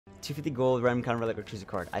250 gold, random counter relic, or choose a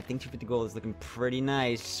card. I think 250 gold is looking pretty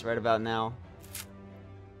nice right about now.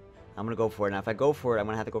 I'm gonna go for it. Now, if I go for it, I'm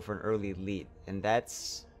gonna have to go for an early elite. And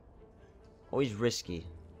that's always risky.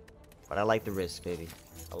 But I like the risk, baby.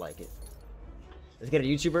 I like it. Let's get a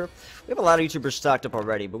YouTuber. We have a lot of YouTubers stocked up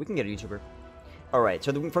already, but we can get a YouTuber. Alright,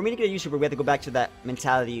 so for me to get a YouTuber, we have to go back to that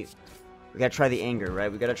mentality. We gotta try the anger,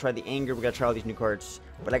 right? We gotta try the anger. We gotta try all these new cards.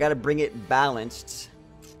 But I gotta bring it balanced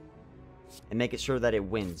and make it sure that it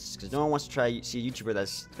wins. Because no one wants to see a YouTuber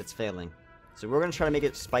that's failing. So we're gonna try to make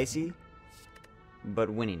it spicy, but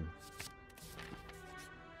winning.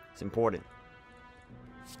 It's important.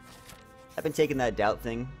 I've been taking that doubt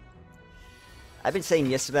thing. I've been saying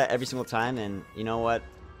yes to that every single time, and you know what?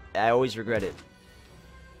 I always regret it.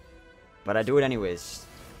 But I do it anyways.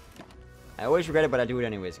 I always regret it, but I do it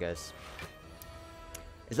anyways, guys.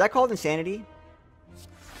 Is that called insanity?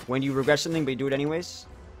 When you regret something, but you do it anyways?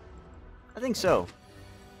 I think so.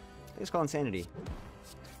 I think it's called insanity.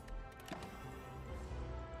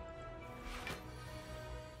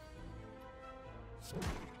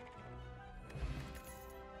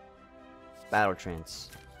 Battle trance.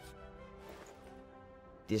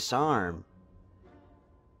 Disarm.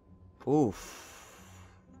 Oof.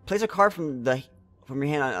 Place a card from your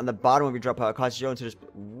hand on the bottom of your drop pile. Cause zero into this.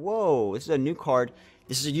 Whoa! This is a new card.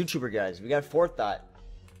 This is a YouTuber, guys. We got forethought.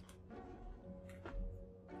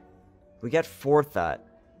 We got forethought.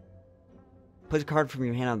 Place a card from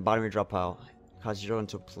your hand on the bottom of your drop pile. Cause 0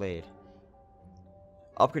 until played.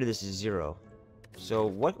 Upgrade to this is 0. So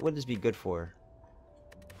what would this be good for?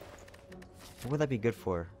 What would that be good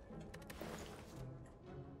for?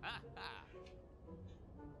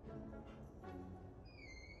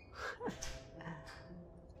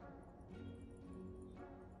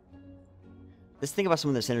 Let's think about some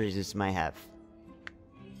of the synergies this might have.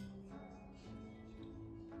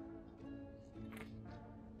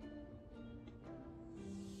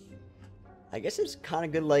 I guess it's kind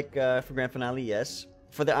of good, like, for Grand Finale, yes.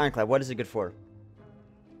 For the Ironclad, what is it good for?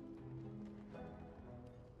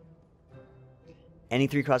 Any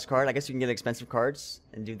 3-cost card? I guess you can get expensive cards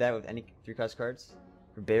and do that with any 3-cost cards.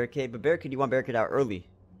 For Barricade, but Barricade, you want Barricade out early,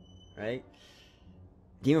 right?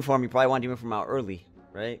 Demon Form, you probably want Demon Form out early,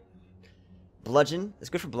 right? Bludgeon, it's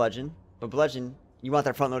good for Bludgeon, but Bludgeon, you want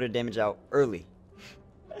that front-loaded damage out early.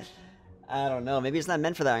 I don't know, maybe it's not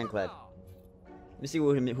meant for the Ironclad. Let me see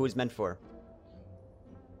who it's meant for.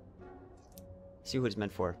 See who it's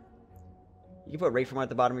meant for. You can put Ray Form at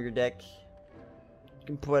the bottom of your deck. You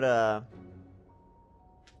can put a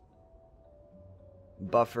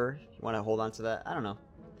Buffer. You want to hold on to that? I don't know.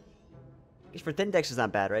 Because for thin decks, it's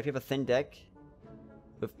not bad, right? If you have a thin deck,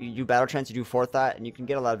 if you do Battle Trance, you do Forethought, and you can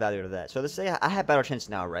get a lot of value out of that. So let's say I have Battle Trance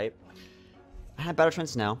now, right? I have Battle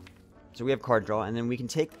Trance now. So we have card draw, and then we can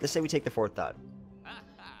take, let's say we take the Forethought.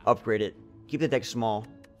 Upgrade it. Keep the deck small.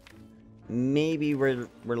 Maybe we're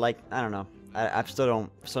like, I don't know. I'm still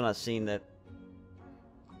not seeing that.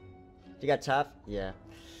 You got top? Yeah.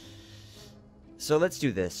 So let's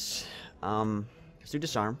do this. Let's do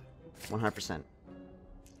Disarm. 100%.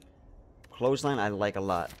 Clothesline I like a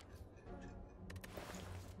lot.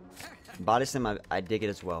 Body Slam I dig it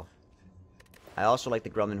as well. I also like the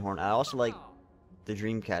Grumman Horn. I also like the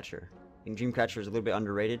Dreamcatcher. I think Dreamcatcher is a little bit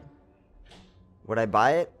underrated. Would I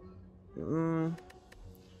buy it? I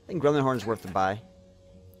think Grumman Horn is worth the buy.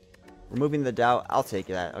 Removing the doubt, I'll take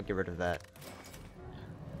that. I'll get rid of that.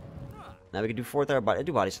 Now we can do 4th hour body. I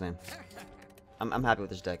do Body Slam. I'm happy with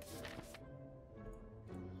this deck.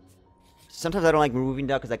 Sometimes I don't like removing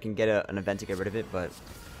doubt because I can get an event to get rid of it, but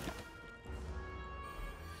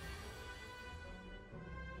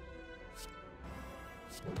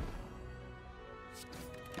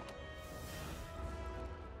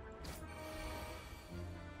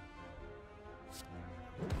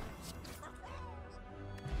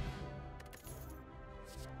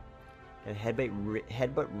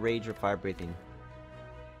headbutt, rage, or fire breathing.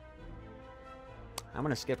 I'm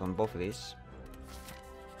gonna skip on both of these.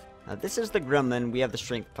 Now this is the Gremlin. We have the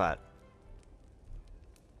strength pot.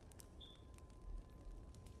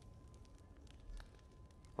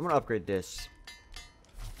 I'm gonna upgrade this.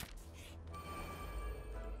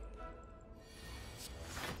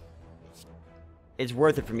 It's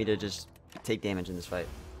worth it for me to just take damage in this fight.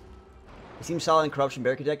 It seems solid in Corruption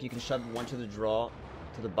Barricade deck. You can shove one to the draw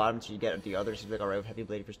to the bottom so you get the other. So you're like, alright, with Heavy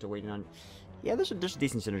Blade if you're still waiting on. Yeah, there's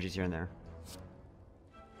decent synergies here and there.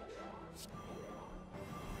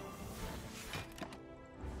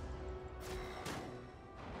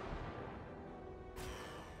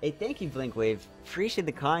 Hey, thank you, Blinkwave. Appreciate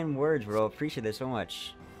the kind words, bro. Appreciate it so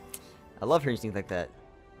much. I love hearing things like that.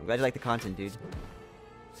 I'm glad you like the content, dude.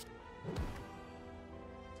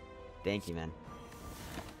 Thank you, man.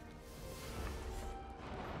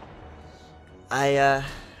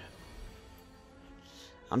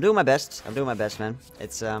 I'm doing my best. I'm doing my best, man.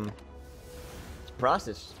 It's a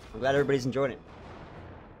process. I'm glad everybody's enjoying it.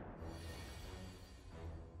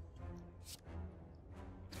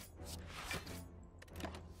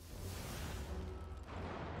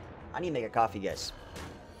 I need to make a coffee, guys.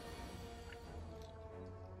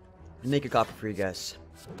 Make a coffee for you guys.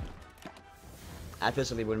 After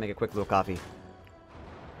this, we're gonna make a quick little coffee.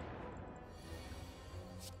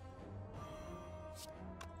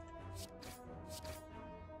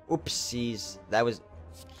 Oopsies. That was...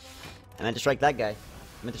 I meant to strike that guy.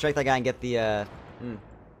 I meant to strike that guy and get the,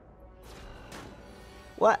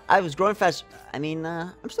 What? I was growing fast. I mean,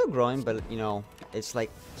 I'm still growing, but, you know, it's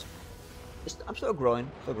like... I'm still growing.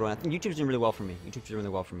 Still growing. I think YouTube's doing really well for me. YouTube's doing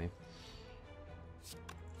really well for me.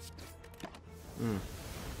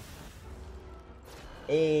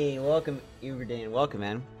 Hey, welcome, Everdane. Welcome,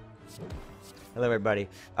 man. Hello, everybody.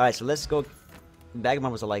 Alright, so let's go... Bag of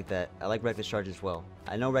Marbles, I like that. I like Reckless Charge as well.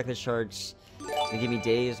 I know Reckless Charge can give me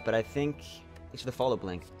days, but I think it's the follow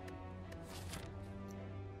blink.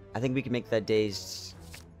 I think we can make that days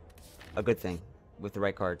a good thing with the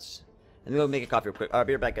right cards. And then we'll make a coffee real quick. Alright,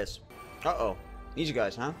 be right back, guys. Uh-oh. Need you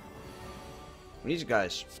guys, huh? Need you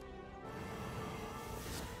guys.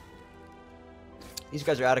 These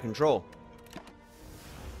guys are out of control.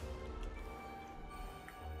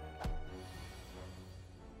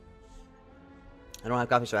 I don't have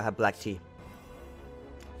coffee, so I have black tea.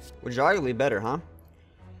 Which is arguably better, huh?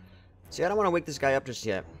 See, I don't want to wake this guy up just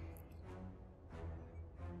yet.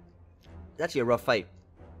 It's actually a rough fight.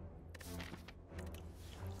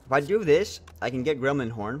 If I do this, I can get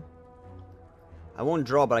Gremlin Horn. I won't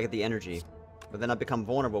draw, but I get the energy. But then I become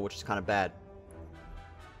vulnerable, which is kind of bad.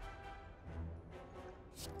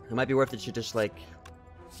 It might be worth it to just, like...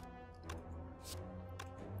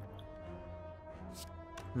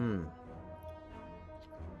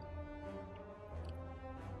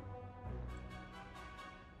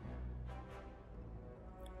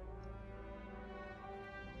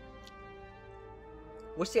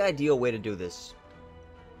 What's the ideal way to do this?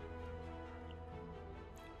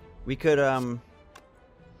 We could,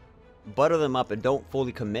 butter them up and don't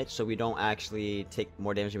fully commit so we don't actually take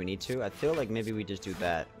more damage than we need to. I feel like maybe we just do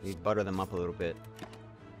that. We butter them up a little bit.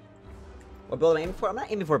 What build am I aiming for? I'm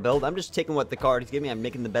not aiming for a build. I'm just taking what the cards give me. I'm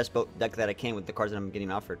making the best build deck that I can with the cards that I'm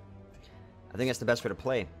getting offered. I think that's the best way to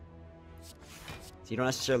play. So you don't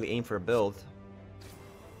necessarily aim for a build.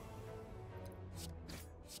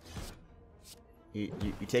 You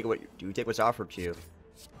take what's offered to you.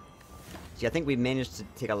 See, I think we managed to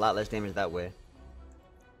take a lot less damage that way.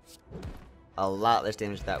 A lot less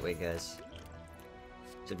damage that way, guys.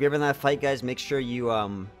 So if you're ever in that fight, guys, make sure you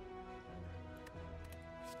kind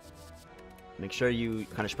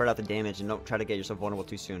of spread out the damage and don't try to get yourself vulnerable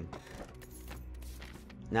too soon.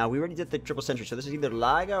 Now, we already did the triple sentry, so this is either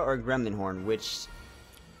Laga or Gremlin Horn, which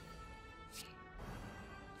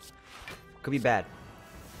could be bad.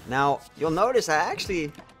 Now, you'll notice I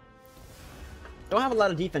actually don't have a lot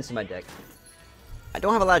of defense in my deck. I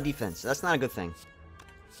don't have a lot of defense. That's not a good thing.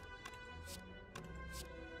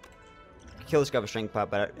 Kill this guy with Strength Pop,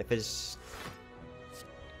 but if it's...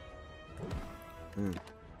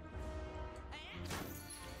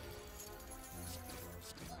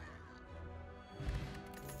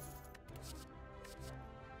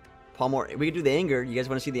 Palmore, we could do the anger. You guys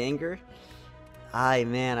want to see the anger? Aye,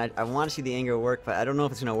 man, I want to see the anger work, but I don't know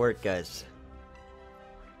if it's going to work, guys.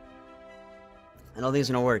 I don't think it's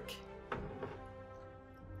going to work.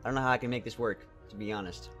 I don't know how I can make this work, to be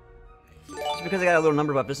honest. Just because I got a little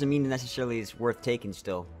number buff doesn't mean necessarily it's worth taking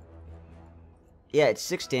still. Yeah, it's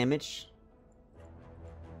 6 damage.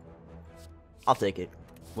 I'll take it.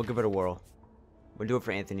 We'll give it a whirl. We'll do it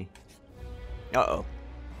for Anthony. Uh-oh.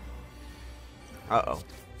 Uh-oh.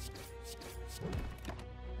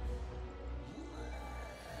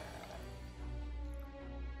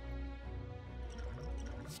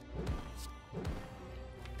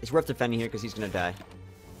 It's worth defending here because he's gonna die.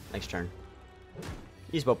 Next turn.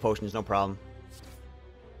 Use both potions, no problem.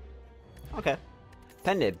 Okay.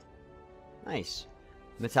 Pendib. Nice.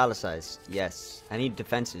 Metallicize. Yes. I need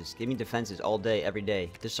defenses. Give me defenses all day, every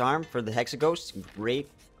day. Disarm for the Hexaghost. Great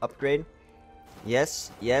upgrade.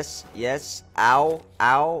 Yes. Yes. Yes. Ow.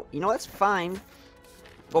 Ow. You know, that's fine.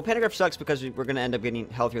 Well, Pentagraph sucks because we're going to end up getting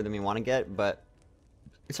healthier than we want to get, but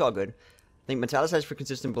it's all good. I think Metallicize for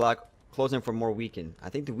consistent block. Closing for more weaken. I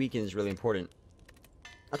think the weaken is really important.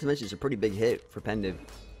 Not to mention, it's a pretty big hit for Pendib.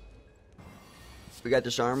 We got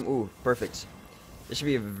Disarm. Ooh, perfect. This should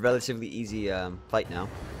be a relatively easy fight now.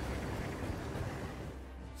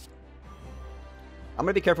 I'm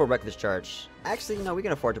gonna be careful with Reckless Charge. Actually, no, we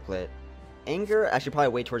can afford to play it. Anger, I should probably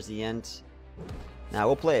wait towards the end. Nah,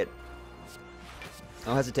 we'll play it.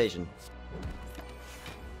 No hesitation.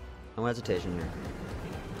 No hesitation here.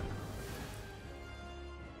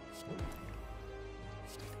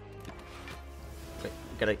 Wait,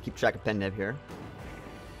 gotta keep track of Pen Dev here.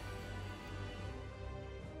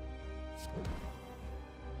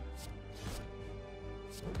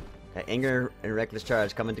 Okay, Anger and Reckless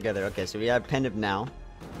Charge coming together. Okay, so we have Pen Dev now.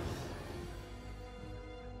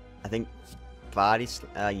 I think body.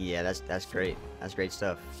 Yeah, that's great. That's great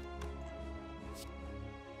stuff.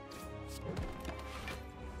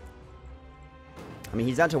 I mean,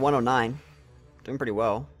 he's down to 109. Doing pretty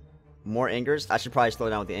well. More angers. I should probably slow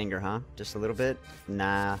down with the anger, huh? Just a little bit.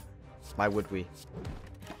 Nah. Why would we?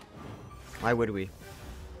 Why would we?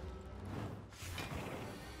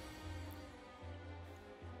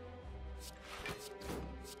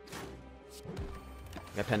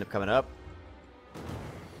 Got Pen Dev coming up.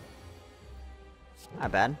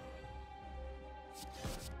 Not bad.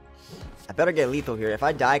 I better get lethal here. If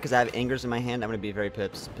I die because I have angers in my hand, I'm going to be very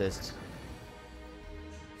pissed.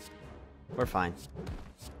 We're fine.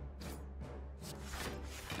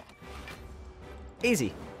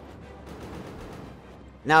 Easy.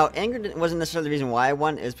 Now, anger wasn't necessarily the reason why I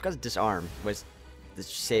won. It was because disarm was the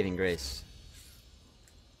saving grace.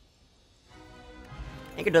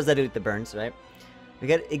 Anger does that with the burns, right? We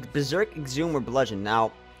get Berserk, Exhume, or Bludgeon.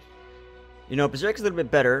 Now, you know, Berserk is a little bit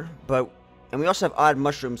better, and we also have Odd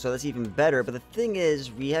Mushroom, so that's even better. But the thing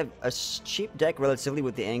is, we have a cheap deck relatively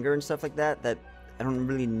with the anger and stuff like that, that I don't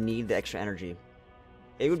really need the extra energy.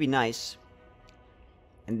 It would be nice,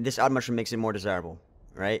 and this Odd Mushroom makes it more desirable,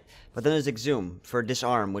 right? But then there's Exhume for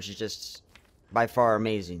Disarm, which is just by far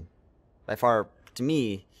amazing. By far, to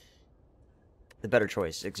me, the better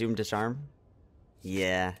choice. Exhume, Disarm?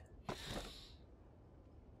 Yeah.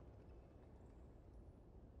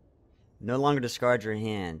 No longer discard your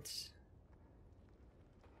hands.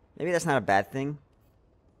 Maybe that's not a bad thing.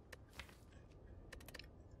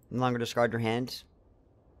 No longer discard your hand.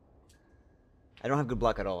 I don't have good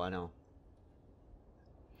block at all, I know.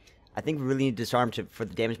 I think we really need disarm for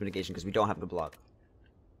the damage mitigation because we don't have good block.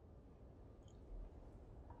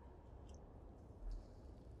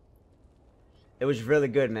 It was really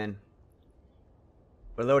good, man.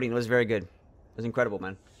 Reloading was very good. It was incredible,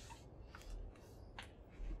 man.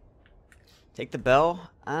 Take the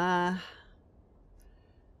bell?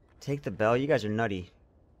 Take the bell? You guys are nutty.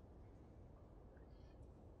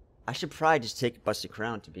 I should probably just take Busted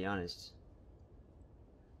Crown, to be honest.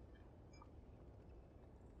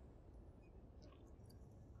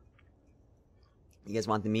 You guys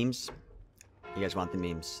want the memes? You guys want the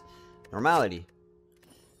memes. Normality.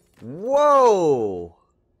 Whoa!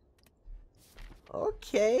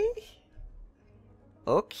 Okay.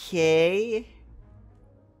 Okay.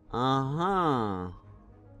 Uh-huh.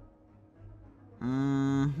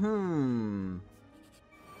 Mm-hmm.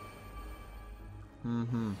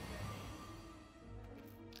 Mm-hmm.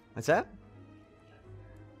 What's that?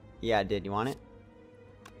 Yeah, I did. You want it?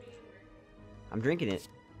 I'm drinking it.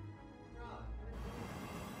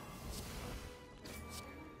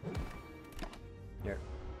 Here.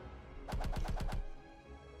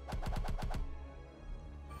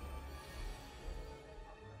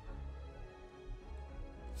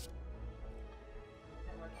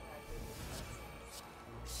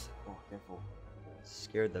 Oh, careful.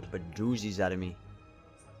 Scared the bejesus out of me.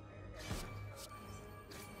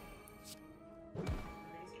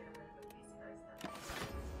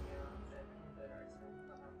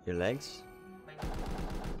 Your legs?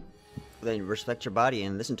 Then respect your body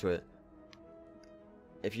and listen to it.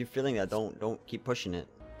 If you're feeling that, don't keep pushing it.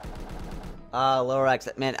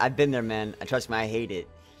 Lorax, man, I've been there, man. Trust me, I hate it.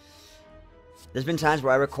 There's been times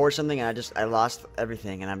where I record something and I lost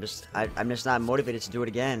everything, and I'm just not motivated to do it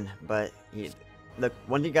again. But look,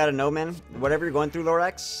 one thing you gotta know, man. Whatever you're going through,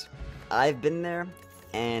 Lorax, I've been there,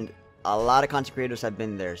 and a lot of content creators have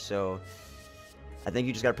been there. So I think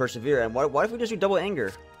you just gotta persevere. And what if we just do double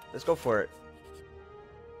anger? Let's go for it.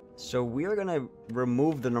 So we are gonna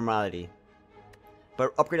remove the normality,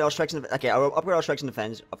 but upgrade all strikes and okay. I'll upgrade all strikes and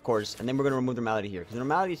defense, of course, and then we're gonna remove the normality here. Because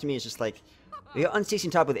normality to me is just like we got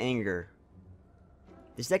Unceasing top with anger.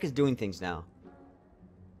 This deck is doing things now.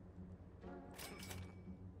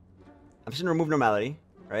 I'm just gonna remove normality,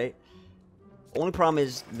 right? Only problem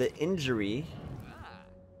is the injury.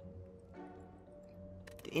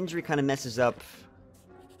 The injury kind of messes up.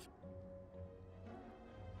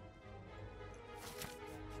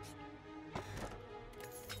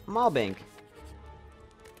 Maulbank.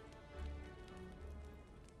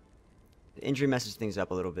 The injury messes things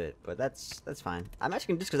up a little bit, but that's fine. I'm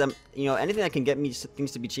asking just because I'm, you know, anything that can get me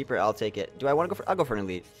things to be cheaper, I'll take it. Do I want to go for? I'll go for an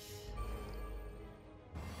elite.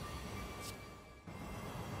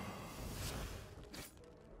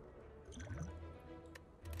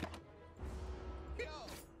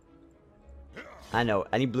 I know.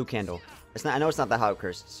 I need blue candle. It's not. I know it's not that hot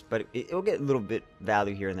curses, but it'll get a little bit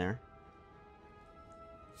value here and there.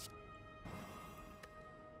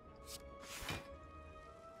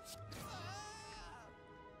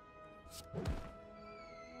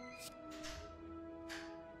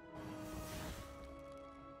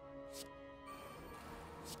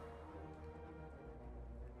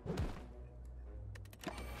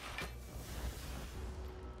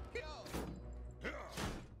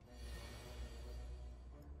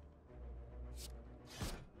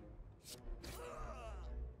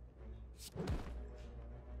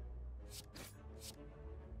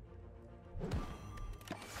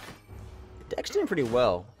 Deck's doing pretty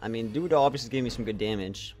well. I mean, dude obviously gave me some good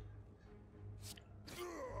damage.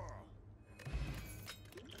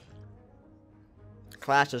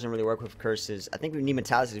 Clash doesn't really work with curses. I think we need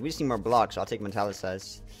metallicize. We just need more blocks, so I'll take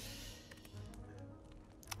metallicize.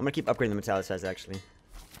 I'm gonna keep upgrading the metallicize, actually.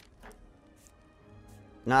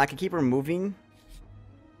 Now I can keep removing.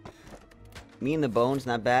 Me and the bones,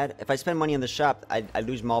 not bad. If I spend money on the shop, I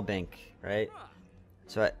lose Maul Bank, right?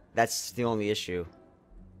 So that's the only issue.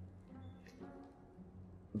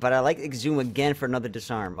 But I like Exhume again for another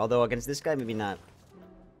disarm. Although against this guy, maybe not.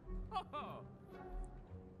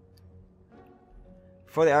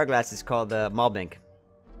 For the Hourglass, it's called Maul Bank.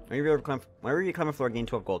 Whenever you climb a floor, gain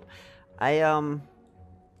 12 gold. Exhume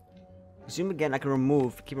again, I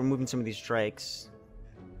can keep removing some of these strikes.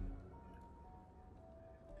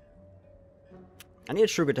 I need a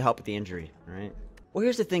Trigger to help with the injury, alright? Well,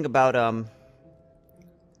 here's the thing about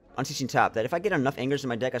Unceasing Top, that if I get enough Angers in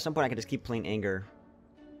my deck, at some point I can just keep playing Anger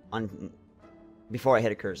before I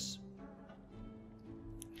hit a curse.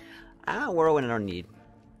 Whirlwind I don't need.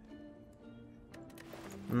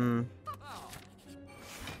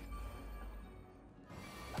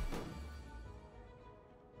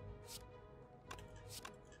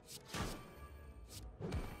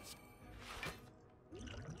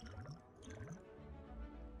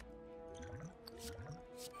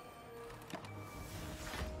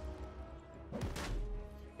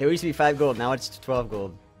 It used to be 5 gold, now it's 12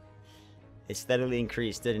 gold. It steadily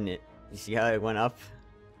increased, didn't it? You see how it went up?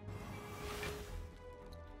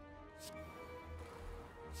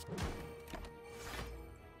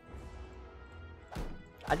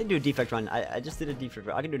 I did do a defect run. I just did a defect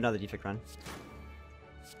run. I can do another defect run.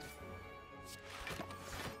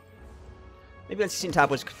 Maybe Unceasing Top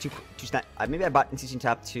was too snap. Maybe I bought Unceasing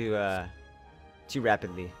Top too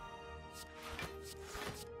rapidly.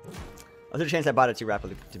 There's a chance I bought it too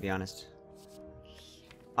rapidly, to be honest.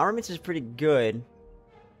 Armaments is pretty good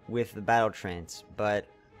with the battle trance, but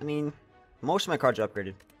I mean, most of my cards are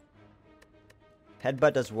upgraded.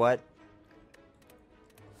 Headbutt does what?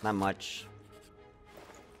 Not much.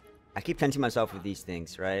 I keep tempting myself with these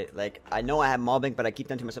things, right? Like, I know I have Maulbank, but I keep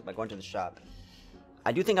tempting myself by going to the shop.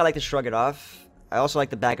 I do think I like to shrug it off. I also like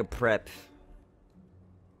the bag of prep.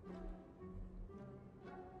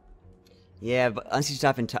 Yeah, but Unceasing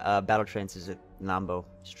Top and Battle Trance is a Nambo.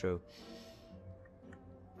 It's true.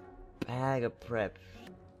 Bag of prep.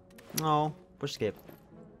 No, push skip.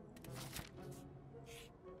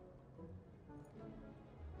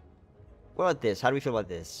 What about this? How do we feel about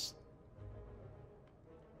this?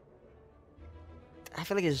 I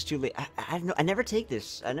feel like it's too late. I don't know. I never take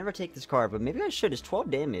this. I never take this card, but maybe I should. It's 12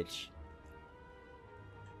 damage.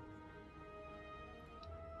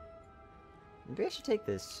 Maybe I should take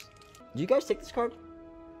this. Do you guys take this card?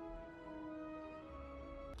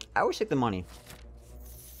 I always take the money.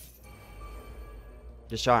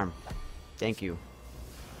 Disarm. Thank you.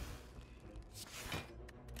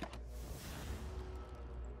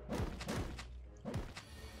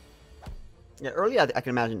 Yeah, early I can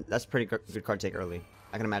imagine. That's a pretty good card to take early.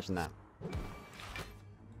 I can imagine that.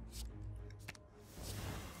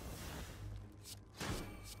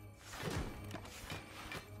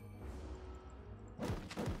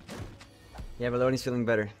 Yeah, Baloney's feeling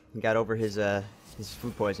better. He got over his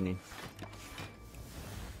food poisoning.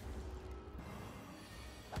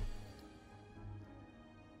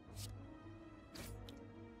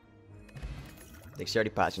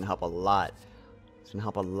 Dexterity pot's gonna help a lot. It's gonna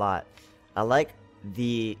help a lot. I like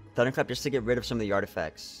the Thunderclap just to get rid of some of the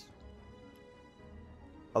artifacts.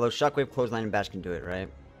 Although Shockwave, Clothesline, and Bash can do it, right?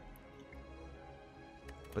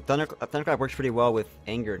 But Thunderclap works pretty well with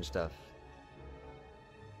anger and stuff.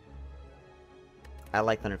 I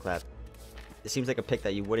like Thunderclap. It seems like a pick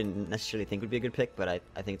that you wouldn't necessarily think would be a good pick, but I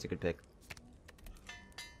think it's a good pick.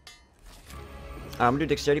 I'm gonna do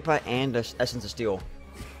Dexterity Pot and Essence of Steel.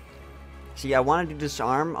 See, I want to do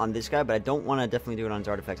Disarm on this guy, but I don't want to definitely do it on his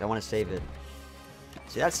artifacts. I want to save it.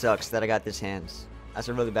 See, that sucks that I got this hands. That's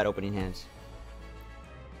a really bad opening hands.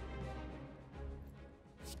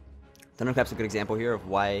 Thunderclap's a good example here of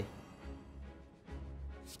why.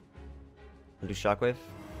 I'll do Shockwave.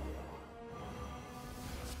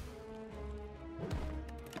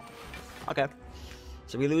 Okay.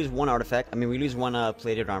 So we lose one artifact. I mean, we lose one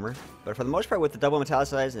plated armor. But for the most part, with the double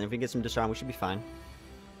metallicized, and if we get some disarm, we should be fine.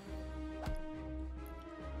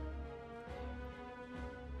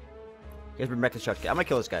 Here's my reckless charge. I'm gonna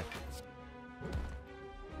kill this guy.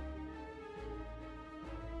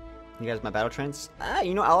 You guys, my battle trends?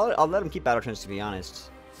 You know, I'll let him keep battle trends, to be honest.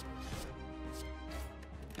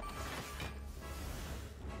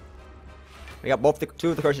 We got two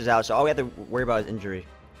of the curses out, so all we have to worry about is injury.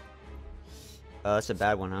 That's a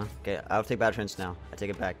bad one, huh? Okay, I'll take battle trends now. I take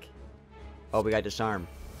it back. Oh, we got disarm.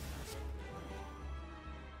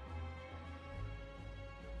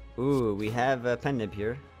 Ooh, we have a pen nib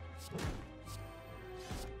here.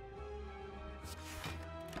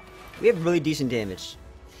 We have really decent damage.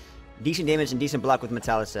 Decent damage and decent block with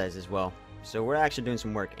metallicized as well. So we're actually doing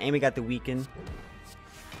some work. And we got the weaken.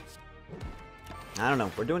 I don't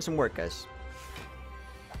know. We're doing some work, guys.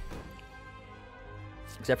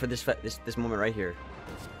 Except for this moment right here.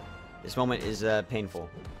 This moment is painful.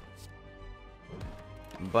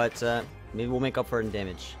 But maybe we'll make up for it in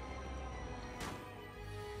damage.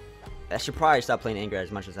 I should probably stop playing Anger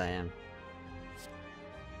as much as I am.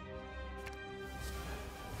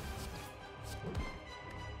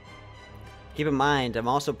 Keep in mind, I'm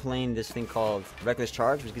also playing this thing called Reckless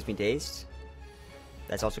Charge, which gives me dazed.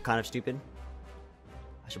 That's also kind of stupid.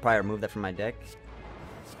 I should probably remove that from my deck.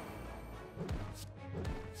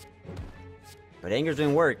 But Anger's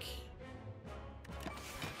doing work.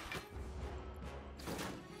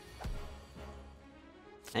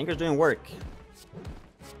 Anger's doing work.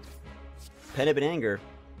 Penib and Anger.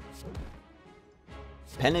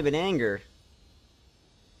 Penib and Anger.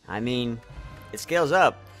 I mean, it scales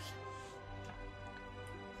up.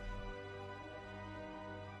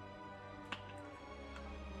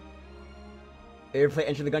 You ever play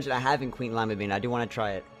Enter the Gungeon? I haven't, Queen Lima Bean. I do want to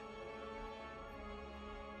try it.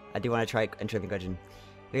 I do want to try Enter the Gungeon.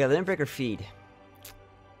 We got Limit Breaker Feed.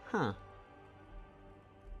 Huh.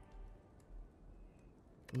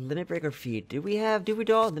 Limit Breaker Feed. Do we have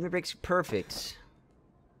Duvidol? Limit Break's perfect.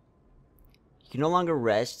 You can no longer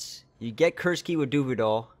rest. You get Curse Key with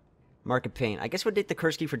Duvidol. Mark of Pain. I guess we'll take the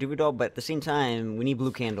Curse Key for Duvidol, but at the same time, we need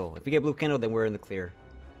Blue Candle. If we get Blue Candle, then we're in the clear.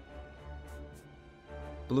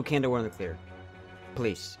 Blue Candle, we're in the clear.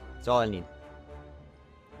 Please. That's all I need.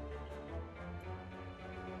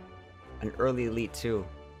 An early elite, too.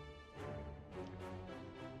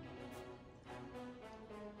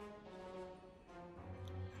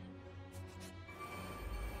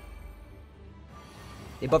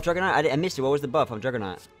 They buff Juggernaut? I missed it. What was the buff on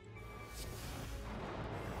Juggernaut?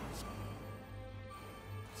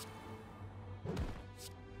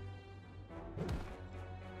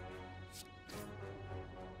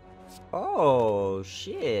 Oh,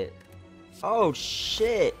 shit. Oh,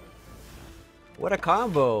 shit. What a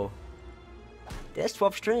combo. That's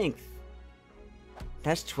 12 strength.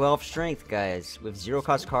 That's 12 strength, guys. With 0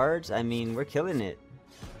 cost cards, I mean, we're killing it.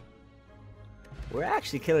 We're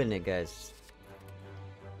actually killing it, guys.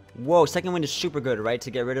 Whoa, second wind is super good, right?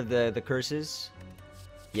 To get rid of the curses?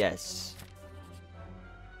 Yes.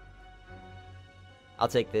 I'll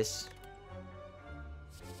take this.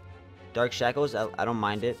 Dark Shackles, I don't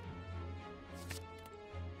mind it.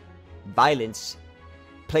 Violence.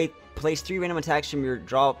 Place 3 random attacks from your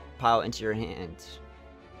draw pile into your hand.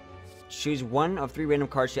 Choose 1 of 3 random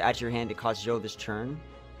cards to add to your hand to cost 0 this turn.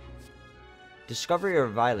 Discovery or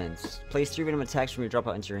Violence. Place 3 random attacks from your draw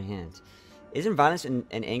pile into your hand. Isn't Violence and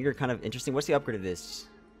Anger kind of interesting? What's the upgrade of this?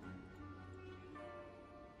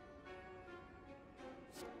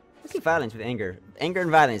 Let's get Violence with Anger. Anger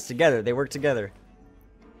and Violence together. They work together.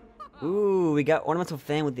 Ooh, we got Ornamental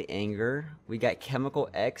Fan with the Anger. We got Chemical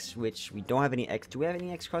X, which we don't have any X. Do we have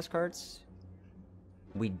any X cost cards?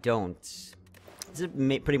 We don't. This is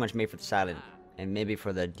pretty much made for the Silent, and maybe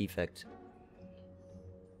for the Defect.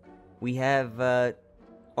 We have,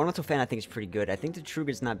 Ornamental Fan I think is pretty good. I think the True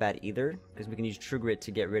Grit's not bad either, because we can use True Grit to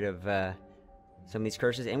get rid of, some of these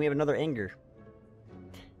curses. And we have another Anger.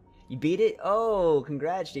 You beat it? Oh,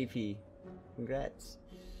 congrats, JP. Congrats.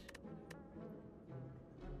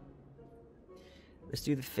 Let's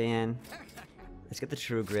do the fan. Let's get the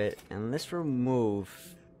True Grit. And let's remove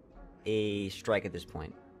a strike at this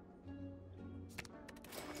point.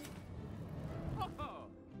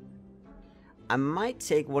 I might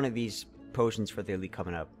take one of these potions for the elite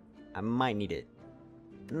coming up. I might need it.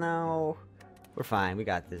 No, we're fine. We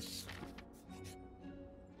got this.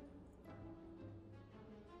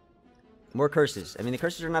 More curses. I mean, the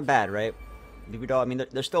curses are not bad, right? I mean,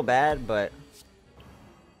 they're still bad, but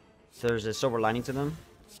there's a silver lining to them.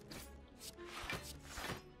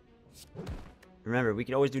 Remember, we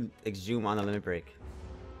can always do exhume on the limit break.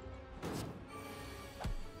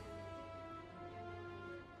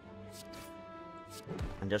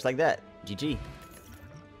 And just like that, GG.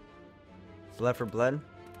 Blood for blood?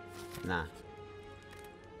 Nah.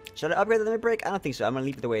 Should I upgrade the limit break? I don't think so. I'm gonna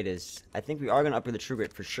leave it the way it is. I think we are gonna upgrade the true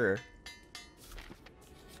grit for sure.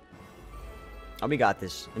 Oh, we got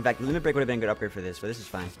this. In fact, the limit break would have been a good upgrade for this, but this is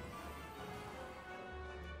fine.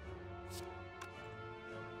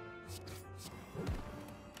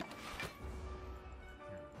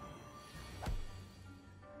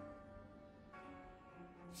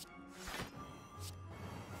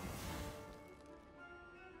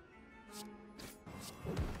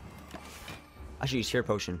 I should use Fear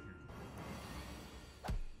Potion.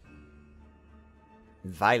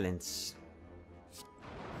 Violence.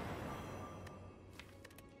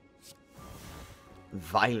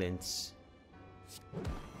 Violence.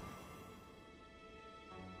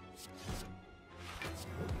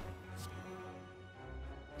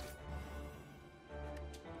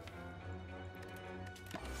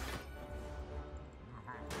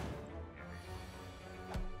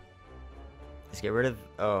 Let's get rid of...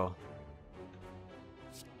 Oh.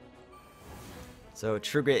 So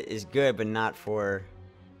True Grit is good, but not for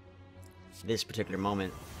this particular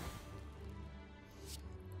moment.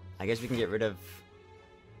 I guess we can get rid of...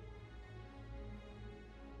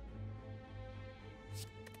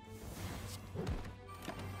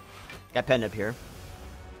 Got penned up here.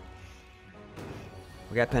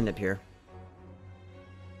 We got penned up here.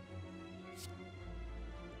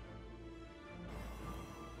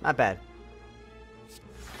 Not bad.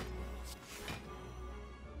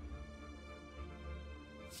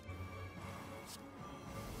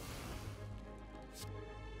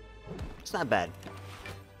 It's not bad.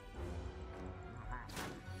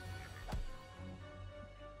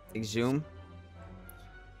 Exhume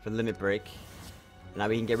for limit break. Now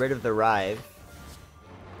we can get rid of the Rive.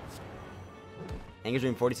 Anger's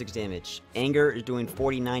doing 46 damage. Anger is doing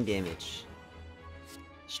 49 damage.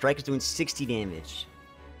 Strike is doing 60 damage.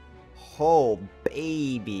 Oh,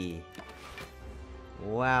 baby.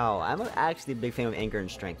 Wow, I'm actually a big fan of Anger and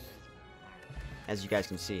Strength, as you guys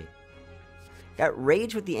can see. Got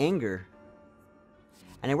Rage with the Anger.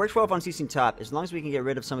 And it works well on Unceasing Top, as long as we can get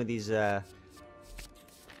rid of some of these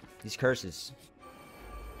curses.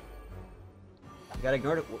 You got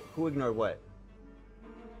ignored? Who ignored what?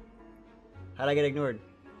 How'd I get ignored?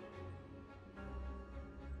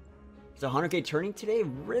 It's 100k turning today?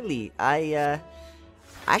 Really? I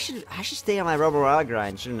should stay on my Robo Royale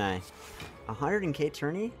grind, shouldn't I? 100k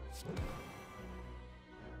tourney?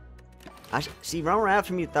 See, Robo Royale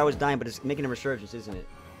for me thought was dying, but it's making a resurgence, isn't it?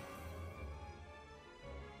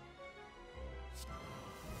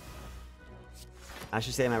 I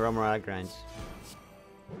should stay on my Robo Royale grinds.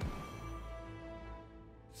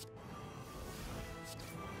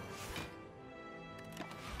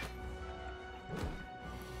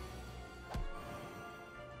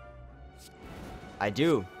 I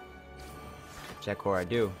do. Check core, I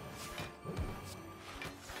do.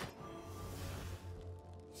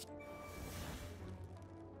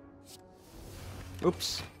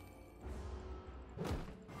 Oops.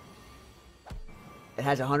 It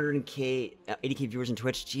has 100k, 80k viewers on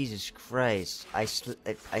Twitch. Jesus Christ. I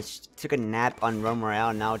took a nap on Realm Royale,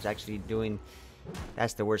 and now it's actually doing...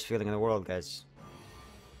 That's the worst feeling in the world, guys.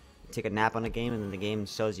 You take a nap on a game, and then the game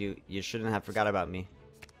tells you, you shouldn't have forgot about me.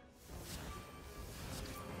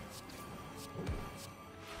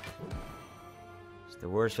 It's the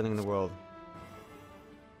worst feeling in the world.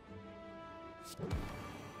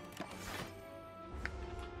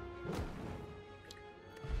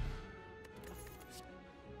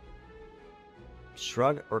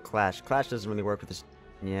 Shrug or Clash? Clash doesn't really work with this.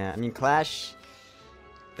 Yeah, I mean Clash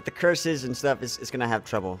with the curses and stuff is gonna have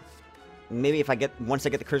trouble. Maybe if once I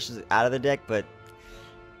get the curses out of the deck, but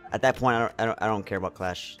at that point I don't care about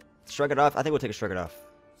Clash. Shrug it off. I think we'll take a Shrug it off.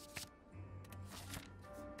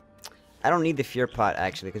 I don't need the Fear Pot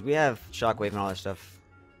actually because we have Shockwave and all that stuff.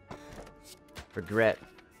 Regret.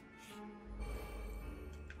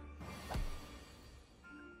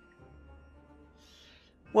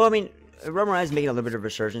 Well, I mean. Romo is making a little bit of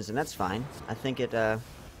resurgence, and that's fine. I think it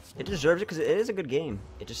It deserves it because it is a good game.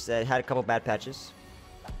 It just had a couple bad patches.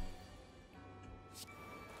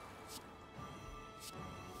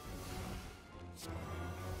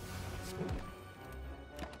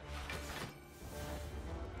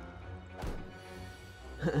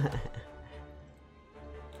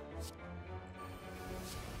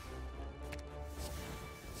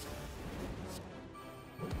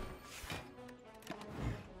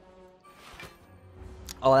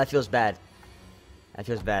 Oh, that feels bad. That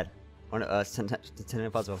feels bad. On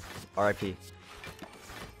puzzle. RIP.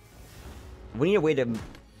 We need a way to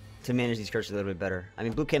manage these curses a little bit better. I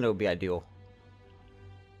mean, blue candle would be ideal.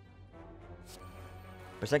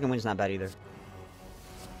 But second wind's not bad either.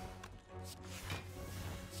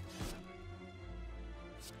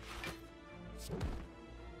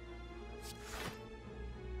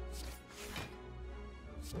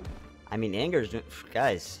 I mean, anger's doing,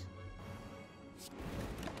 guys.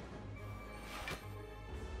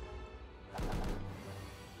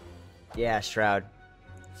 Yeah, Shroud.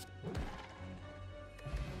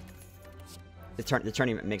 The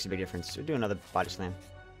turning makes a big difference. We'll do another body slam.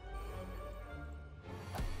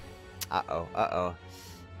 Uh-oh, uh-oh.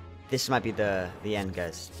 This might be the end,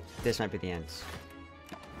 guys. This might be the end.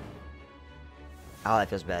 Oh, that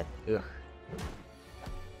feels bad. Ugh.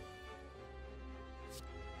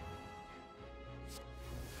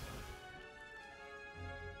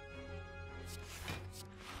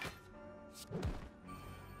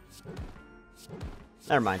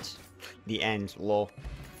 Never mind. The end, lol.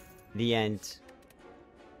 The end.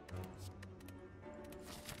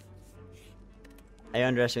 I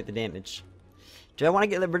underestimate the damage. Do I want to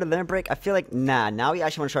get rid of the limit break? I feel like, nah. Now we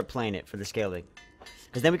actually want to start playing it for the scaling.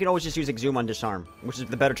 Because then we can always just use Exhume on Disarm, which is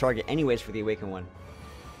the better target anyways for the Awakened one.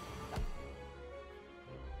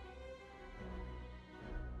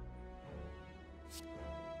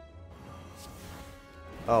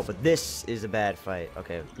 Oh, but this is a bad fight.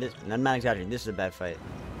 Okay, I'm not exaggerating. This is a bad fight.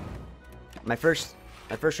 My first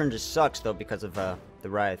turn just sucks though because of the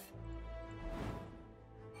Wraith.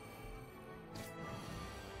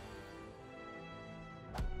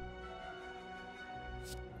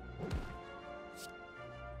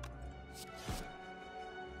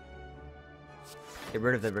 Get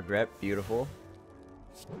rid of the regret. Beautiful.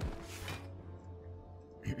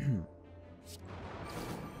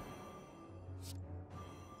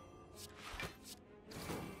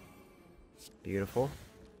 Beautiful.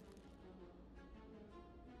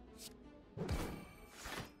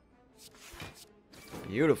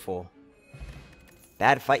 Beautiful.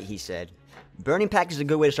 Bad fight, he said. Burning Pack is a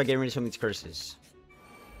good way to start getting rid of some of these curses.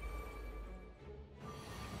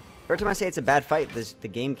 Every time I say it's a bad fight, the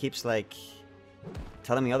game keeps, like,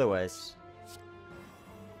 telling me otherwise.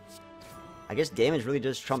 I guess damage really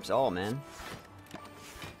just trumps all, man.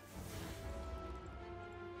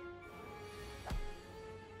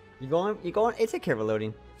 You going? Hey, take care of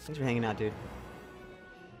loading. Thanks for hanging out, dude.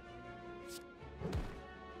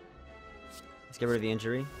 Let's get rid of the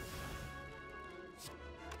injury.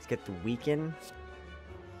 Let's get the weaken.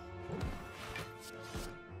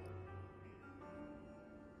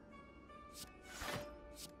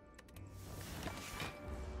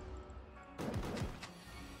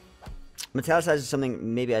 Metallicize is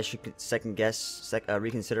something maybe I should second guess,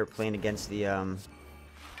 reconsider playing against the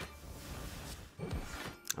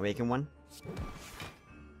Awaken one.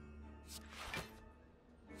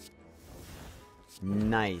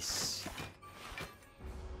 Nice.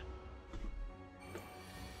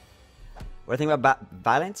 What do I think about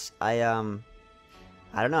violence? I don't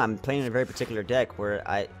know. I'm playing in a very particular deck where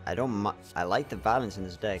I like the violence in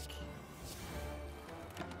this deck.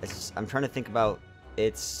 I'm trying to think about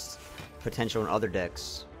its potential in other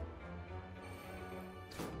decks.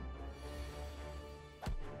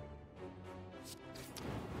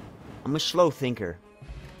 I'm a slow thinker.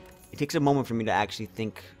 It takes a moment for me to actually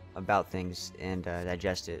think about things and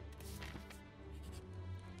digest it.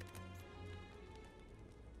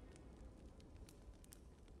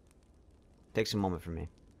 Takes a moment for me.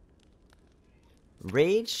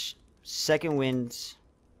 Rage, second wind,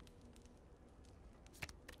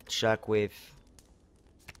 shockwave.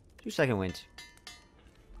 Do second wind.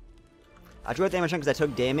 I drew out damage because I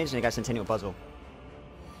took damage and I got Centennial Puzzle.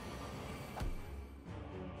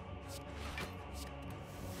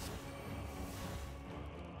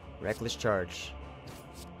 Reckless charge.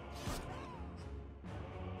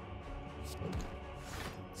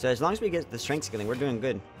 So as long as we get the strength scaling, we're doing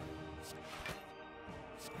good.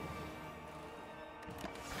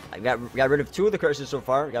 I got rid of 2 of the curses so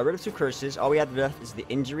far. Got rid of 2 curses. All we have left is the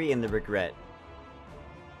injury and the regret.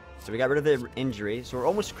 So we got rid of the injury. So we're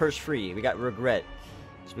almost curse free. We got regret.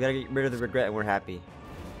 So we gotta get rid of the regret and we're happy.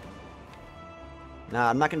 Nah,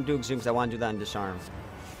 I'm not gonna do Exhume because I want to do that on Disarm.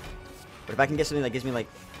 But if I can get something that gives me like...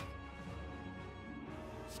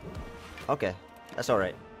 Okay, that's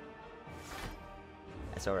alright.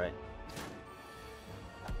 That's alright.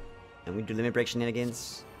 And we do limit break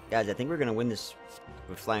shenanigans. Guys, I think we're gonna win this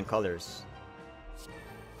with flying colors.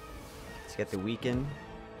 Let's get the weaken.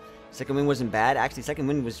 Second wind wasn't bad. Actually, second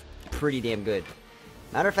wind was pretty damn good.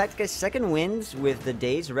 Matter of fact, guys, second winds with the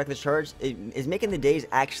days, reckless charge, is making the days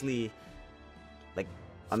actually, like,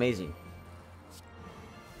 amazing.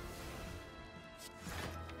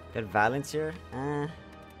 Got violence here? I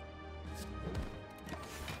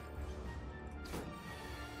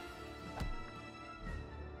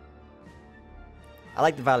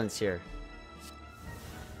like the violence here.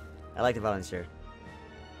 I like the violence here.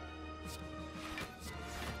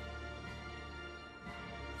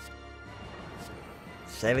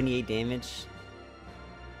 $78 damage.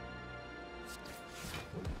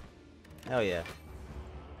 Hell yeah.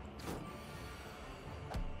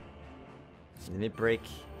 Limit break.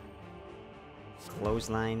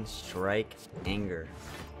 Clothesline, strike, anger.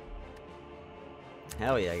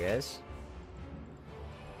 Hell yeah, guys.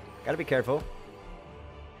 Gotta be careful.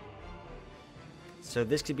 So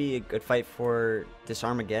this could be a good fight for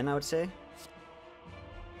Disarm again, I would say.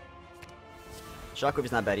 Shockwave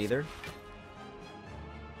is not bad either.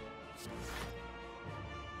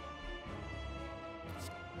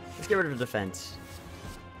 Let's get rid of the defense.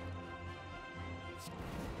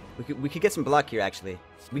 We could get some block here, actually.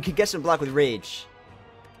 We could get some block with Rage.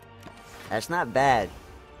 That's not bad.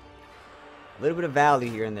 A little bit of value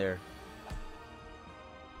here and there.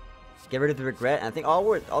 Get rid of the regret. And I think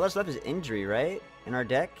all that's left is injury, right? In our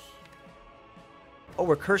deck. Oh,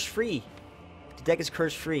 we're curse free. The deck is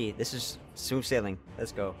curse free. This is smooth sailing.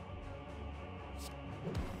 Let's go.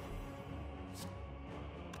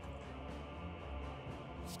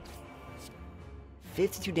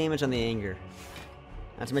 $52 damage on the anger.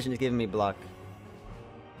 Not to mention it's giving me block.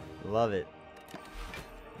 Love it.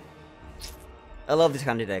 I love this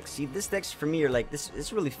kind of deck. See, this decks for me are like this.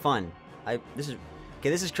 It's really fun. This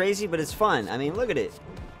is crazy, but it's fun. I mean, look at it.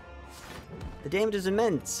 The damage is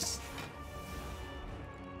immense.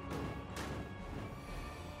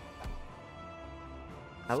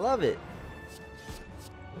 I love it.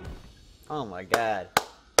 Oh my god.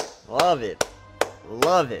 Love it.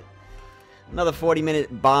 Love it. Another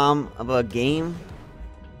 40-minute bomb of a game.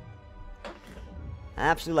 I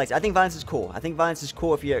absolutely like it. I think Violence is cool. I think Violence is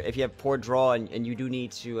cool if you have poor draw and you do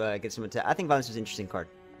need to get some attack. I think Violence is an interesting card.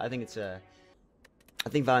 I think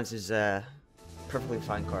Violence is a perfectly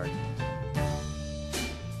fine card.